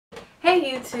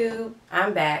Hey YouTube,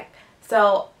 I'm back.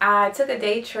 So I took a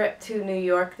day trip to New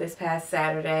York this past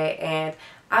Saturday and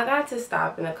I got to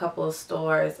stop in a couple of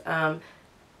stores.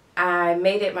 I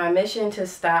made it my mission to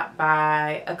stop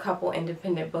by a couple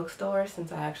independent bookstores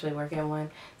since I actually work in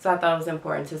one. So I thought it was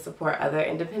important to support other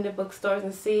independent bookstores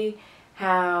and see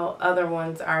how other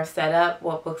ones are set up,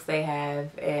 what books they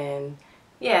have, and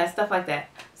yeah, stuff like that.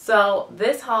 So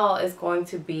this haul is going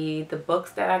to be the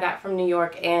books that I got from New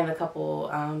York and a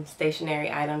couple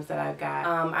stationery items that I got.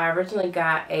 I originally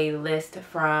got a list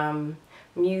from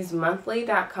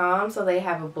musemonthly.com, so they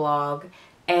have a blog,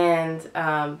 and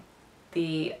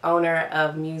the owner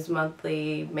of Muse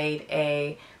Monthly made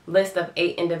a list of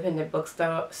 8 independent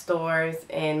bookstores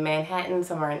in Manhattan.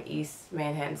 Some are in East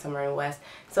Manhattan, some are in West.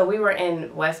 So we were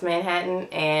in West Manhattan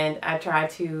and I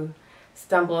tried to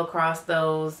stumble across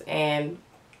those and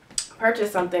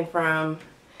purchase something from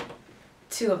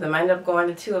 2 of them. I ended up going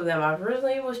to 2 of them. I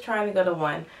originally was trying to go to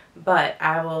 1, but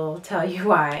I will tell you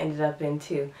why I ended up in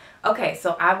 2. Okay,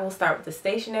 so I will start with the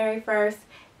stationery first,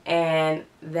 and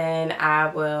then I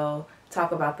will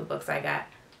talk about the books I got.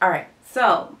 Alright,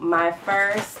 so my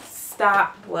first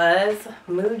stop was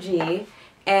Muji,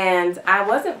 and I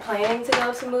wasn't planning to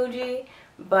go to Muji,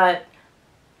 but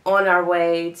on our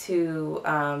way to,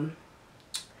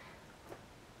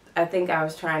 I think I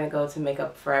was trying to go to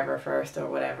Makeup Forever first or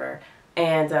whatever,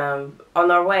 and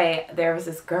on our way there was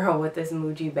this girl with this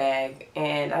Muji bag,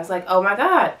 and I was like, oh my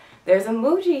god, there's a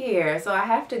Muji here, so I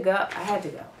had to go.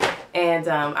 And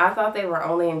I thought they were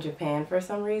only in Japan for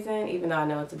some reason, even though I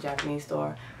know it's a Japanese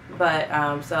store. But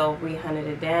so we hunted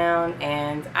it down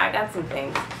and I got some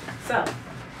things. So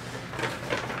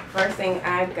first thing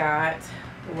I got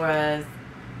was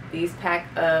these pack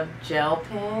of gel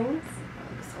pens.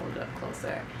 I'll just hold it up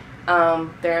closer.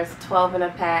 There's 12 in a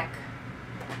pack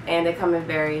and they come in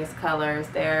various colors.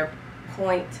 They're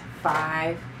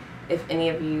 0.5 if any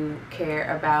of you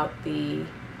care about the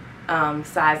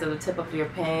size of the tip of your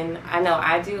pen. I know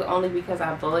I do, only because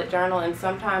I bullet journal, and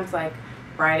sometimes like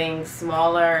writing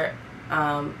smaller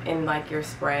in like your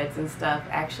spreads and stuff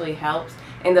actually helps.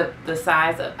 And the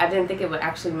size of, I didn't think it would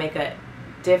actually make a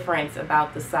difference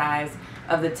about the size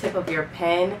of the tip of your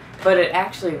pen, but it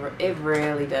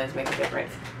really does make a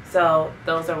difference. So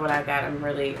those are what I got. I'm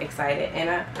really excited,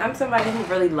 and I'm somebody who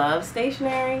really loves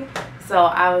stationery, so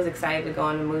I was excited to go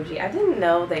into Muji. I didn't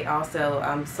know they also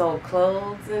sold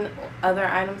clothes and other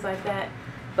items like that,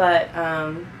 but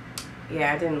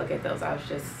yeah, I didn't look at those. I was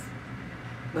just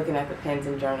looking at the pens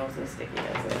and journals and sticky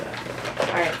notes and stuff.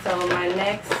 Alright, so my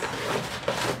next,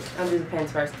 I'll do the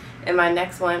pens first. And my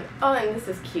next one, oh, and this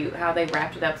is cute how they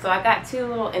wrapped it up. So I got 2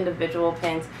 little individual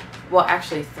pens. Well,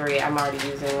 actually 3. I'm already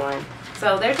using one.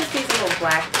 So they're just these little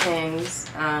black pens.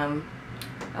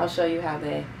 I'll show you how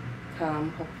they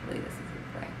come. Hopefully this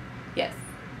isn't right. Yes.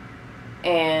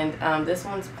 And this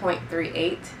one's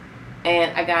 0.38.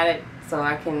 And I got it so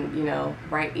I can, you know,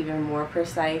 write even more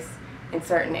precise in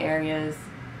certain areas.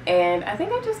 And I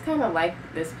think I just kind of like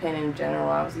this pen in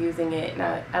general. I was using it and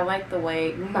I like the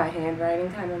way my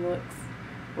handwriting kind of looks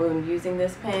when using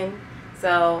this pen.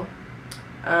 So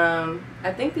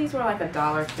I think these were like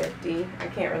 $1.50. I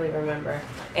can't really remember.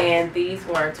 And these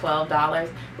were $12,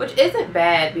 which isn't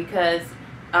bad because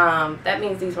that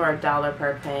means these were $1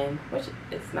 per pen, which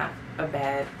it's not a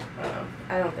bad,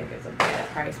 I don't think it's a bad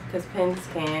price because pens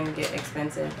can get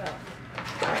expensive.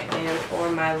 Alright, and for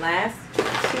my last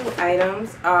 2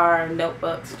 items are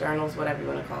notebooks, journals, whatever you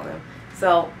want to call them.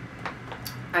 So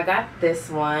I got this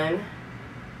one,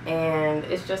 and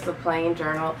it's just a plain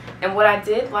journal. And what I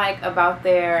did like about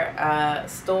their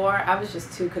store, I was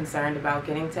just too concerned about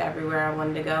getting to everywhere I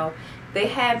wanted to go. They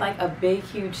had like a big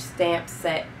huge stamp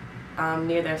set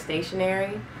near their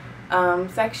stationery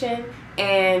section,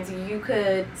 and you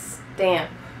could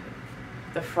stamp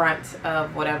the front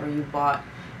of whatever you bought.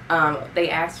 They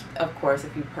asked, of course,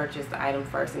 if you purchase the item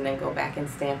first and then go back and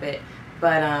stamp it.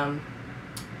 But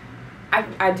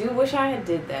I do wish I had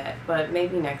did that, but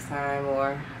maybe next time,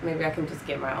 or maybe I can just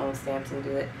get my own stamps and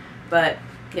do it. But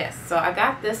yes, so I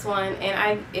got this one,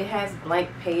 and it has blank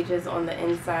pages on the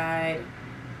inside.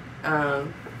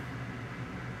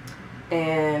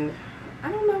 And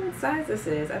I don't know what size this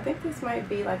is. I think this might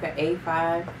be like an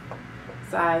A5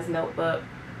 size notebook.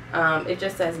 It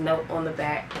just says note on the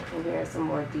back, and here are some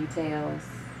more details.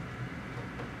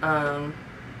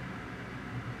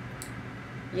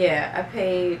 Yeah, I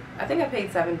think I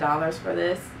paid $7 for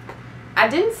this. I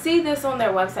didn't see this on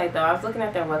their website though. I was looking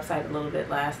at their website a little bit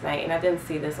last night, and I didn't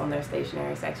see this on their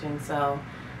stationery section, so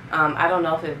I don't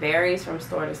know if it varies from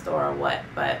store to store or what,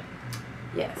 but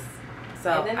yes.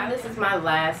 So this is my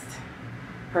last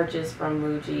purchase from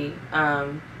Muji.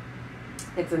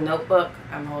 It's a notebook.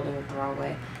 I'm holding it the wrong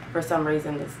way. For some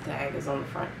reason, this tag is on the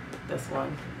front, this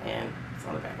one, and it's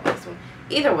on the back on this one.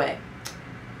 Either way,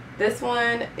 this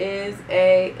one is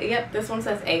this one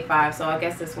says A5, so I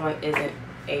guess this one isn't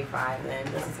A5 then.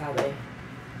 This is how they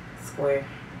square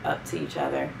up to each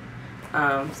other.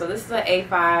 So this is an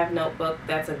A5 notebook.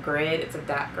 That's a grid. It's a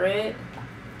dot grid.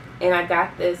 And I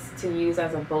got this to use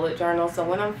as a bullet journal. So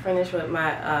when I'm finished with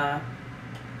my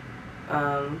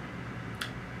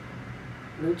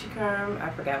Luchicurm, I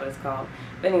forgot what it's called.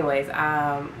 But anyways,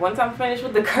 once I'm finished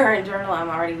with the current journal I'm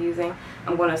already using,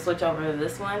 I'm going to switch over to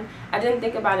this one. I didn't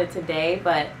think about it today,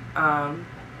 but I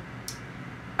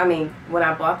mean when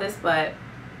I bought this, but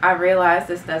I realized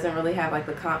this doesn't really have like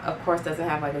of course doesn't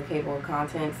have like a table of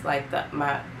contents like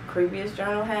my previous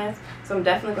journal has. So I'm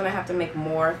definitely going to have to make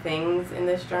more things in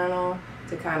this journal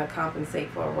to kind of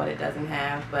compensate for what it doesn't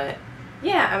have. But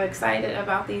yeah, I'm excited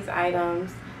about these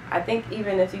items. I think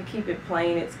even if you keep it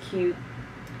plain, it's cute.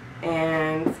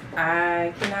 And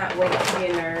I cannot wait to be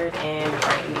a nerd and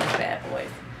write these bad boys.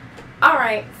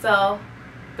 Alright, so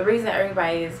the reason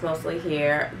everybody is mostly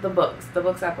here, the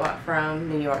books I bought from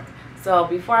New York. So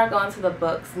before I go into the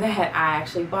books that I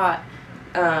actually bought,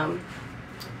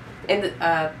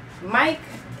 Mike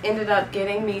ended up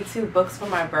getting me 2 books for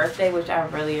my birthday, which I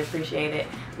really appreciated.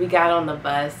 We got on the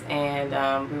bus and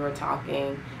we were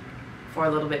talking for a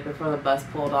little bit before the bus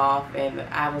pulled off, and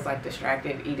I was like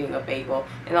distracted eating a bagel,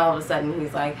 and all of a sudden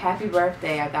he's like, "Happy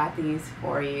birthday, I got these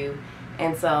for you."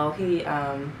 And so he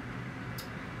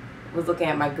was looking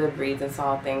at my Goodreads and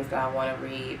saw things that I want to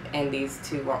read, and these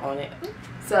 2 were on it.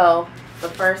 So the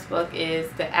first book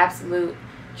is The Absolute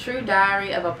True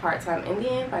Diary of a Part-Time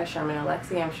Indian by Sherman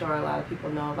Alexie. I'm sure a lot of people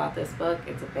know about this book.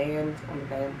 It's a banned on the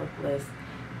banned book list.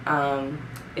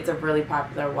 It's a really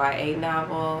popular YA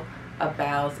novel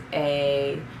about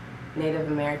a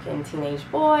Native American teenage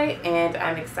boy, and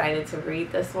I'm excited to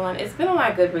read this one. It's been on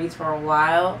my Goodreads for a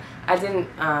while. I didn't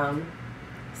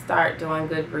start doing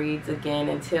Goodreads again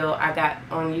until I got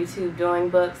on YouTube doing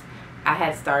books. I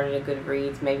had started a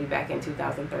Goodreads maybe back in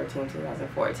 2013,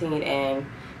 2014, and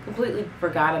completely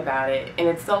forgot about it. And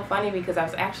it's so funny because I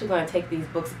was actually going to take these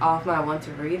books off my want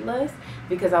to read list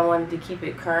because I wanted to keep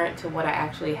it current to what I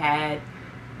actually had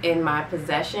in my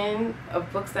possession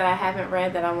of books that I haven't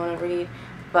read that I want to read.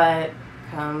 But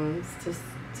comes to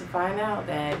find out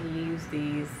that he used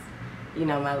these, you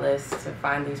know, my list to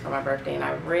find these for my birthday, and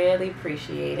I really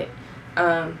appreciate it.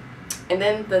 And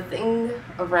then The Thing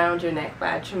Around Your Neck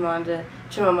by Chimamanda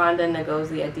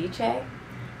Ngozi Adichie,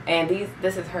 and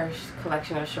this is her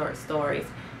collection of short stories.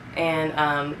 And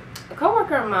a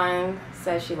coworker of mine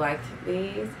says she liked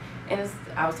these, and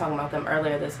I was talking about them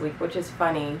earlier this week, which is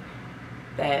funny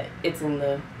that it's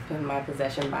in my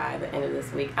possession by the end of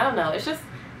this week. I don't know. It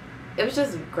was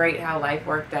just great how life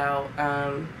worked out.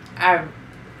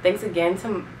 Thanks again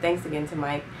to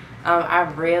Mike. I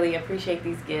really appreciate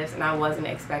these gifts, and I wasn't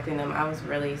expecting them. I was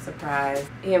really surprised.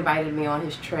 He invited me on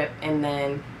his trip, and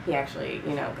then he actually,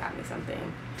 you know, got me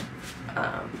something.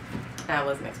 I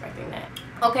wasn't expecting that.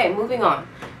 Okay, moving on.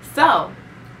 So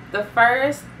the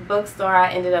first bookstore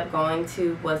I ended up going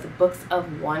to was Books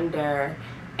of Wonder,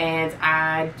 and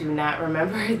I do not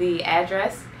remember the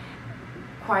address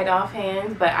quite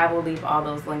offhand, but I will leave all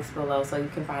those links below so you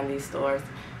can find these stores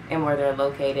and where they're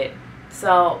located.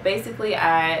 So basically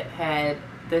I had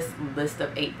this list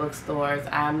of 8 bookstores.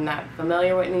 I'm not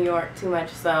familiar with New York too much,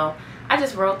 so I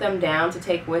just wrote them down to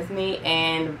take with me,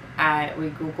 and we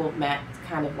Googled maps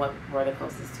kind of what were the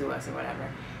closest to us or whatever.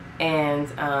 And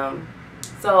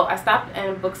so I stopped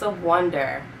in Books of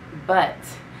Wonder, but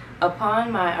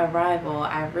upon my arrival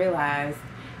I realized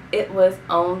it was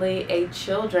only a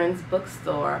children's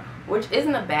bookstore, which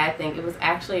isn't a bad thing. It was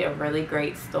actually a really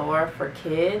great store for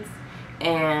kids,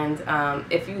 and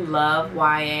if you love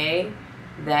YA,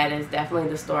 that is definitely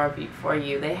the store for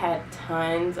you. They had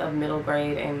tons of middle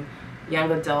grade and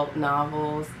young adult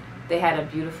novels. They had a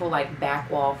beautiful like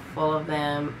back wall full of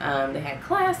them. They had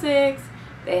classics.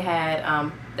 They had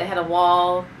a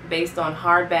wall based on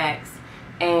hardbacks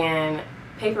and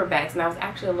paperbacks, and I was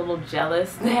actually a little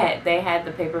jealous that they had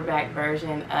the paperback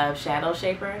version of Shadow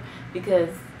Shaper, because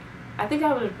I think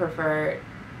I would have preferred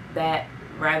that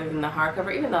rather than the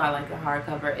hardcover, even though I like the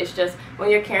hardcover. It's just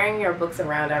when you're carrying your books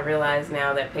around, I realize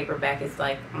now that paperback is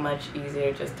like much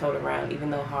easier to just tote around, even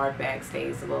though hardback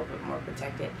stays a little bit more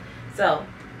protected. So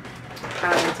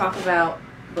I will talk about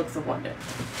Books of Wonder.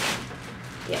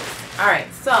 Yes.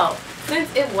 Alright, so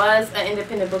since it was an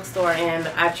independent bookstore and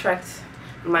I trekked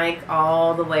Mike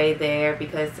all the way there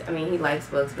because, I mean, he likes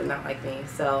books but not like me,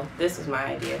 so this was my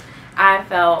idea. I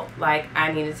felt like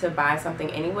I needed to buy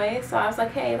something anyway, so I was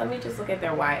like, hey, let me just look at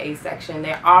their YA section.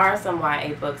 There are some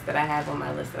YA books that I have on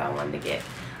my list that I wanted to get.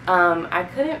 I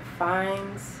couldn't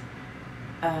find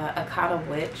A Kata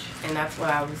Witch, and that's what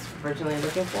I was originally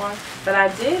looking for, but I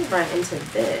did run into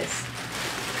this.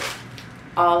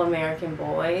 All American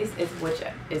Boys, which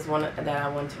is one that I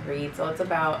want to read. So it's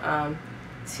about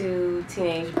two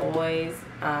teenage boys.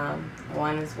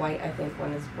 One is white, I think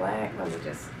one is black. Let me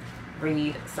just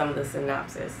read some of the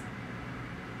synopsis.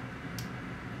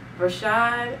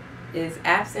 Rashad is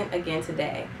absent again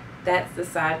today. That's the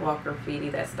sidewalk graffiti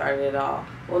that started it all.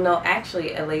 Well, no,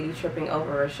 actually, a lady tripping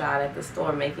over Rashad at the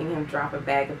store, making him drop a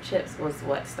bag of chips, was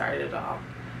what started it all.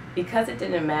 Because it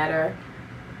didn't matter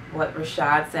what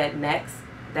Rashad said next,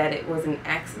 that it was an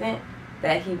accident,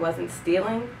 that he wasn't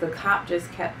stealing, the cop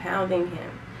just kept pounding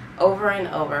him over and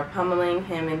over, pummeling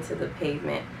him into the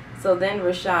pavement. So then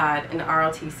Rashad, an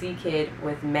ROTC kid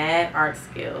with mad art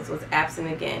skills, was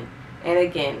absent again and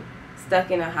again, stuck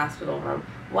in a hospital room.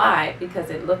 Why? Because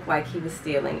it looked like he was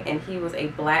stealing, and he was a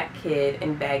black kid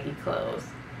in baggy clothes.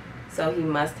 So he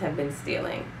must have been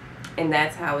stealing. And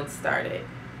that's how it started.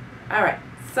 Alright,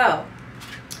 so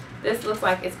this looks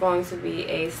like it's going to be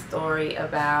a story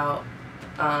about,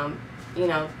 you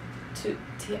know,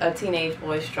 a teenage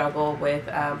boy's struggle with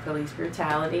police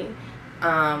brutality.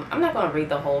 I'm not going to read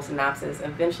the whole synopsis.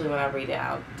 Eventually when I read it,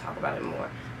 I'll talk about it more.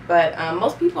 But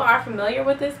most people are familiar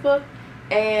with this book,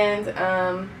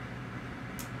 and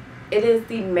it is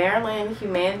the Maryland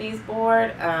Humanities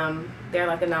Board. They're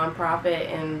like a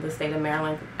nonprofit in the state of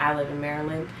Maryland. I live in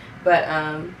Maryland, but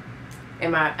I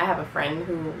have a friend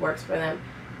who works for them.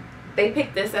 They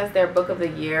picked this as their book of the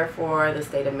year for the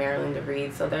state of Maryland to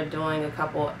read, so they're doing a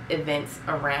couple events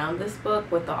around this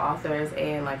book with the authors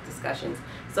and like discussions.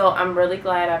 So I'm really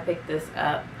glad I picked this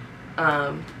up.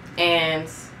 And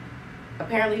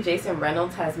apparently Jason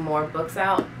Reynolds has more books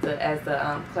out, as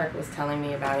the clerk was telling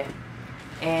me about it.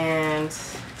 And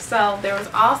so there was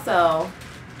also,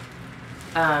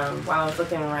 while I was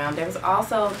looking around, there was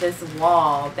also this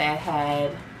wall that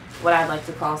had what I'd like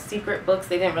to call secret books.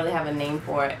 They didn't really have a name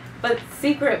for it, but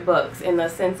secret books in the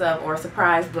sense of, or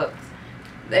surprise books,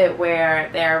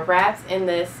 where there are wraps in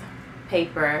this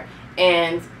paper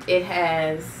and it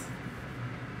has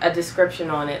a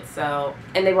description on it. So,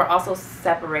 and they were also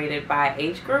separated by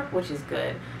age group, which is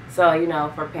good. So, you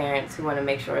know, for parents who want to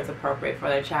make sure it's appropriate for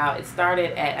their child. It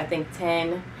started at, I think,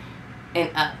 10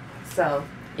 and up. So,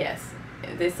 yes.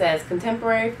 This says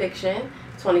contemporary fiction,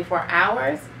 24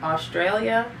 hours,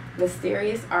 Australia,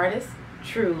 mysterious artist,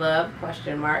 true love,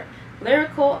 question mark,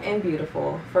 lyrical and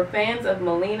beautiful. For fans of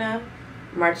Melina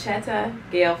Marchetta,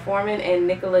 Gayle Forman, and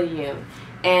Nicola Yoon.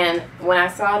 And when I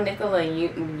saw Nicola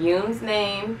Yoon's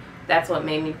name, that's what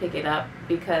made me pick it up,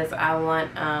 because I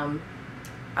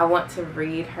want to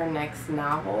read her next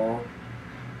novel.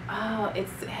 Oh, it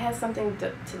has something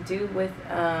to do with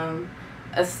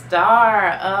a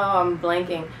star. Oh, I'm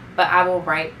blanking. But I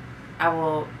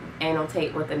will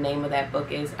annotate what the name of that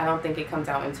book is. I don't think it comes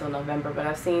out until November, but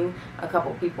I've seen a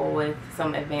couple people with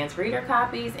some advanced reader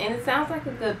copies, and it sounds like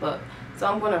a good book. So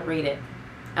I'm going to read it.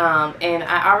 And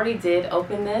I already did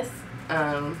open this,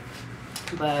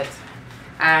 but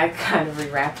I kind of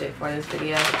rewrapped it for this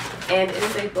video. And it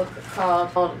is a book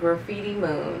called Graffiti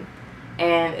Moon.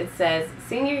 And it says,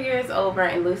 senior year is over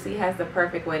and Lucy has the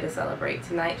perfect way to celebrate.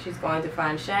 Tonight she's going to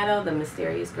find Shadow, the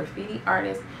mysterious graffiti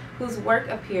artist whose work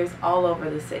appears all over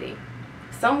the city.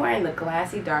 Somewhere in the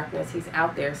glassy darkness, he's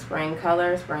out there spraying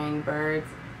color, spraying birds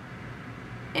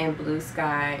and blue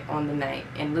sky on the night.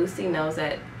 And Lucy knows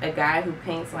that a guy who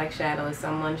paints like Shadow is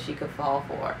someone she could fall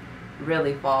for,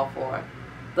 really fall for.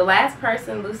 The last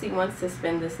person Lucy wants to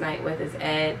spend this night with is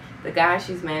Ed, the guy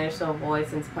she's managed to avoid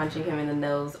since punching him in the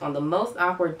nose on the most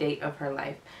awkward date of her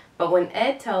life. But when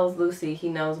Ed tells Lucy he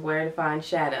knows where to find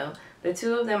Shadow, the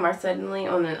two of them are suddenly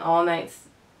on an all-night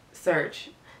search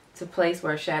to place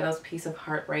where Shadow's piece of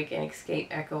heartbreak and escape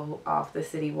echo off the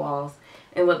city walls.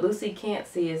 And what Lucy can't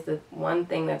see is the one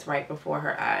thing that's right before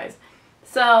her eyes.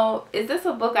 So, is this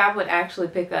a book I would actually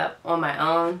pick up on my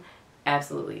own?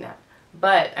 Absolutely not.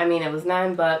 But, I mean, it was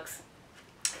 $9.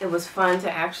 It was fun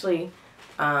to actually,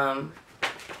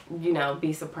 you know,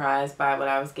 be surprised by what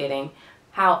I was getting.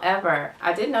 However,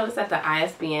 I did notice that the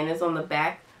ISBN is on the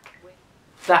back.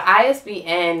 The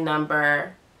ISBN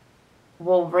number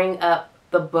will bring up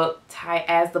the book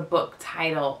as the book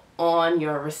title on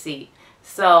your receipt.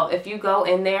 So, if you go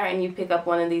in there and you pick up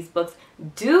one of these books,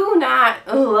 do not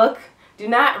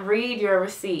read your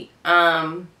receipt.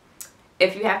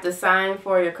 If you have to sign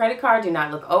for your credit card, do not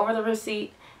look over the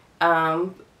receipt,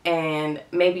 and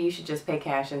maybe you should just pay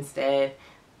cash instead.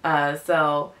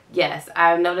 So yes,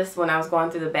 I noticed when I was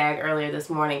going through the bag earlier this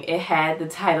morning, it had the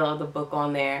title of the book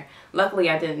on there. Luckily,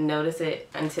 I didn't notice it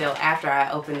until after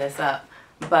I opened this up.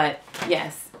 But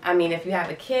yes, I mean, if you have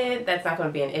a kid, that's not going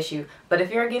to be an issue. But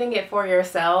if you're getting it for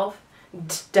yourself,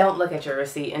 don't look at your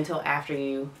receipt until after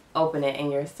you open it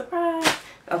and you're surprised.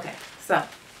 Okay, so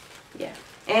yeah.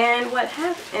 And what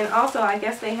happened, and also I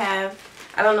guess they have,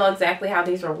 I don't know exactly how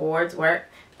these rewards work.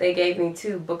 They gave me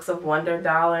 2 Books of Wonder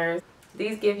dollars.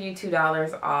 These give you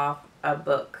 $2 off a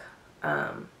book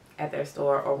at their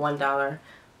store, or $1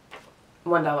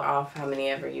 off how many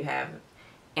ever you have.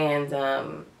 And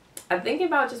I'm thinking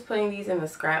about just putting these in the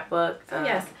scrapbook. So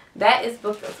yes, that is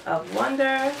Books of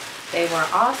Wonder. They were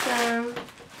awesome.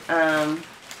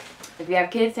 If you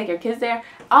have kids, take your kids there.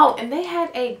 Oh, and they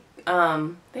had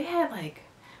like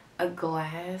a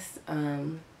glass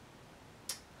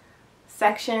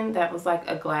section that was like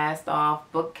a glassed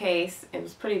off bookcase. It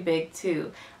was pretty big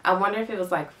too. I wonder if it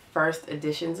was like first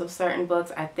editions of certain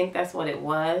books. I think that's what it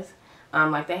was.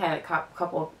 Like they had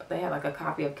they had like a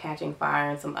copy of Catching Fire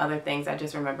and some other things. I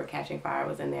just remember Catching Fire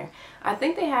was in there. I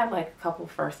think they had like a couple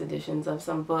first editions of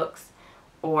some books,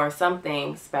 or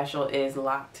something special is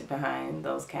locked behind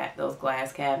those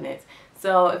glass cabinets.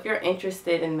 So if you're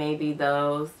interested in maybe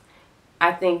those,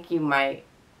 I think you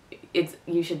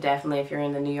should definitely, if you're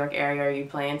in the New York area or you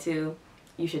plan to,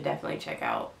 you should definitely check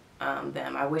out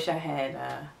them. I wish I had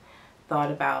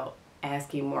thought about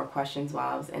asking more questions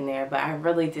while I was in there, but I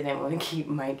really didn't want to keep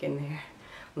Mike in there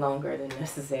longer than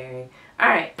necessary.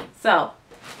 Alright, so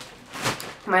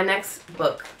my next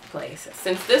book place.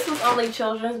 Since this was only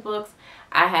children's books,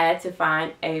 I had to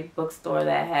find a bookstore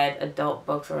that had adult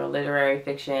books or literary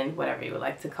fiction, whatever you would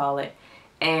like to call it.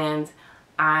 And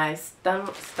I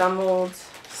stumbled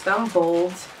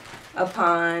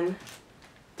upon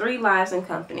 3 Lives in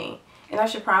Company. And I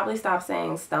should probably stop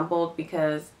saying stumbled,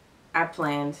 because I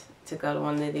planned to go to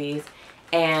one of these.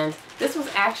 And this was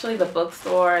actually the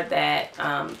bookstore that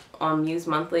on Muse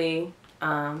Monthly,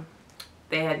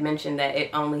 they had mentioned that it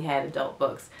only had adult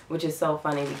books, which is so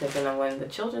funny because then I went to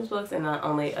the children's books and not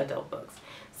only adult books.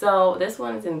 So this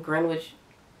one's in Greenwich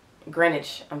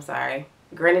Village.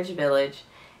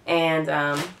 And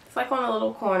it's like on a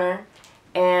little corner.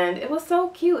 And it was so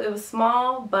cute. It was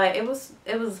small, but it was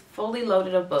fully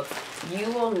loaded of books. You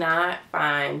will not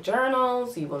find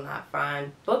journals. You will not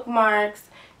find bookmarks.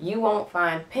 You won't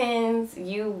find pens.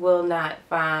 You will not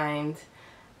find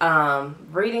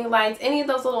reading lights. Any of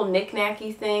those little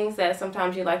knick-knacky things that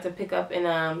sometimes you like to pick up in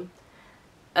a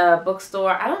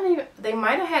bookstore. They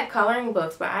might have had coloring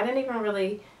books, but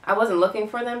I wasn't looking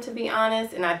for them, to be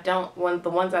honest, and the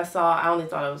ones I saw, I only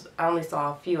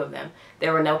saw a few of them.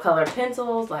 There were no colored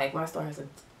pencils. Like, my store has a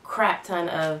crap ton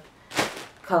of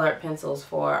colored pencils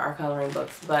for our coloring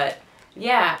books, but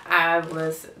yeah, I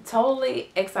was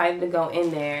totally excited to go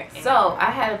in there. So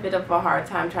I had a bit of a hard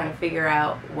time trying to figure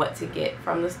out what to get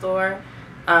from the store.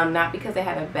 Not because they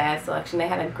had a bad selection, they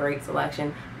had a great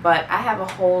selection, but I have a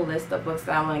whole list of books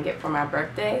that I want to get for my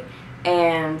birthday,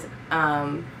 and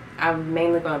I'm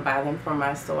mainly going to buy them from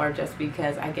my store just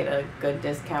because I get a good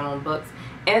discount on books.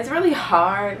 And it's really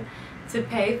hard to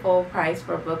pay full price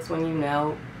for books when you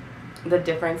know the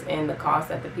difference in the cost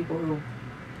that the people who,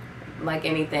 like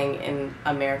anything in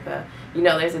America, you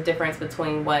know, there's a difference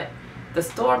between what the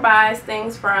store buys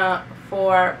things for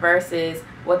versus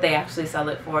what they actually sell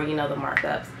it for, you know, the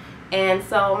markups. And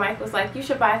so Mike was like, you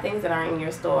should buy things that aren't in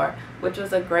your store, which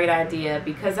was a great idea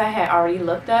because I had already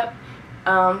looked up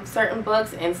certain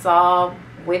books and saw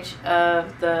which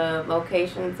of the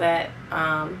locations that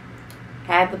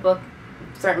had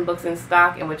certain books in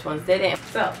stock and which ones didn't.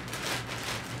 So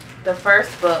the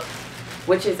first book,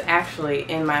 which is actually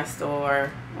in my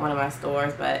store, one of my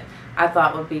stores, but I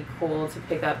thought would be cool to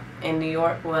pick up in New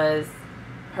York, was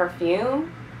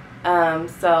Perfume.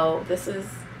 So this is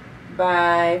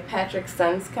by Patrick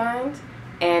Sunskind,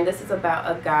 and this is about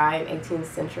a guy in 18th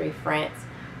century France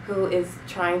who is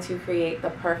trying to create the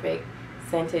perfect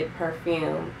scented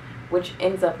perfume, which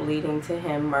ends up leading to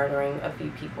him murdering a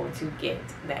few people to get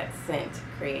that scent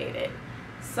created.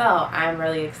 So I'm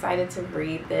really excited to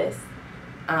read this.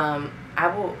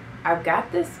 I've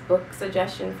got this book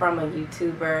suggestion from a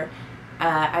YouTuber.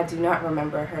 I do not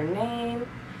remember her name.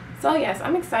 So yes,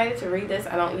 I'm excited to read this.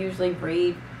 I don't usually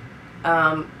read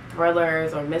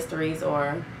thrillers or mysteries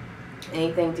or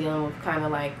anything dealing with kind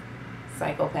of like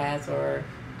psychopaths or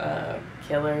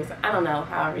killers. I don't know,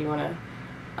 however you want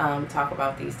to talk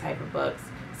about these type of books.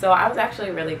 So I was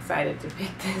actually really excited to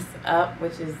pick this up,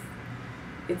 which is,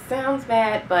 it sounds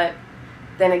bad, but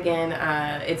then again,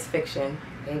 it's fiction.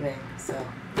 Amen. So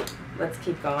let's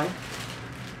keep going.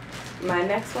 My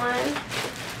next one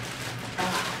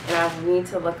and I need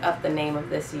to look up the name of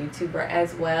this YouTuber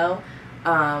as well,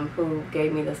 who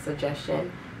gave me the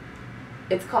suggestion.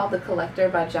 It's called The Collector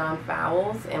by John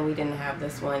Fowles, and we didn't have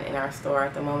this one in our store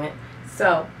at the moment.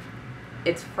 So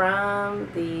it's from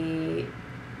the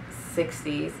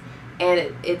 60s,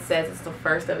 and it says it's the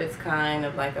first of its kind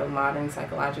of like a modern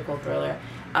psychological thriller.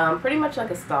 Pretty much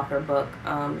like a stalker book.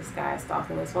 This guy is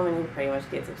stalking this woman, who pretty much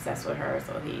gets obsessed with her,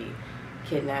 so he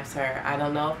kidnaps her. I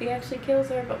don't know if he actually kills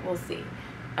her, but we'll see.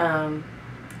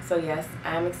 So yes,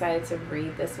 I'm excited to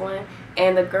read this one.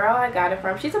 And the girl I got it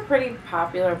from, she's a pretty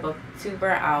popular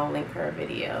booktuber. I'll link her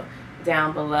video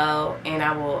down below, and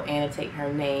I will annotate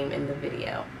her name in the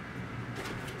video.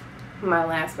 My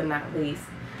last but not least,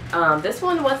 this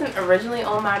one wasn't originally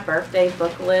on my birthday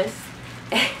book list.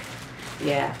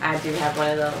 Yeah, I do have one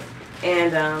of those.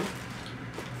 And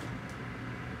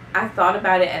I thought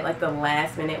about it at like the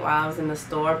last minute while I was in the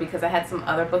store, because I had some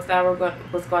other books that I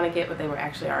was going to get, but they were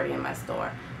actually already in my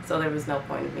store. So there was no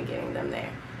point in me getting them there.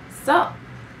 So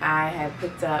I had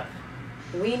picked up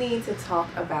We Need to Talk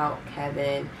About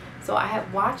Kevin. So I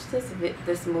had watched this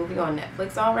movie on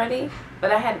Netflix already,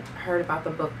 but I had heard about the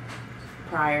book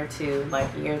prior to, like,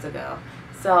 years ago.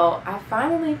 So I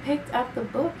finally picked up the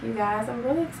book, you guys. I'm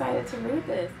really excited to read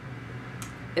this.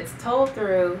 It's told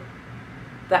through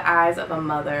the eyes of a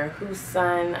mother whose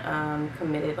son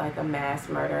committed like a mass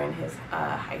murder in his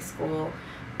high school.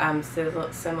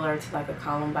 Similar to like a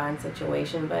Columbine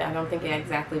situation, but I don't think it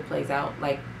exactly plays out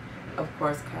like, of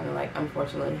course, kind of like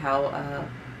unfortunately how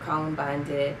Columbine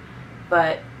did.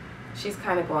 But she's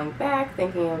kind of going back,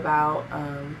 thinking about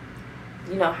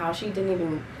you know, how she didn't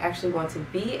even actually want to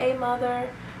be a mother,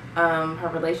 her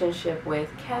relationship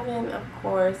with Kevin, of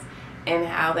course, and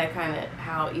how that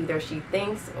how either she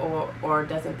thinks or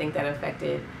doesn't think that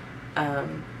affected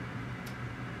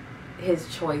his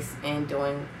choice in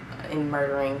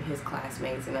murdering his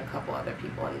classmates and a couple other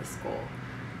people in the school.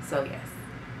 So yes,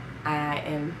 I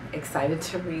am excited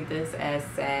to read this, as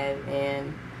sad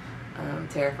and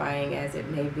terrifying as it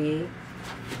may be.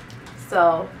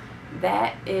 So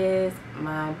that is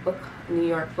my New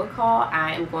York book haul.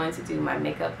 I am going to do my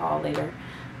makeup haul later.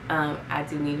 I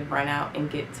do need to run out and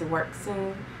get to work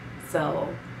soon,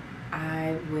 so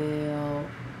I will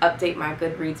update my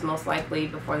Goodreads most likely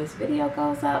before this video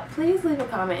goes up. Please leave a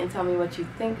comment and tell me what you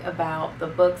think about the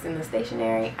books and the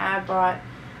stationery I brought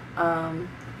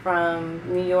from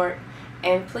New York.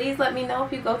 And please let me know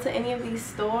if you go to any of these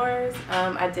stores.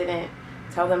 I didn't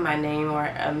tell them my name or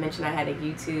mention I had a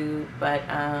YouTube, but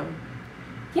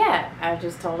yeah, I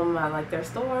just told them I like their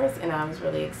stores, and I was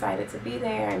really excited to be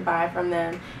there and buy from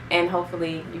them. And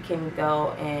hopefully you can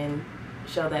go and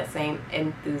show that same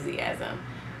enthusiasm.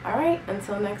 Alright,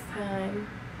 until next time,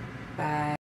 bye.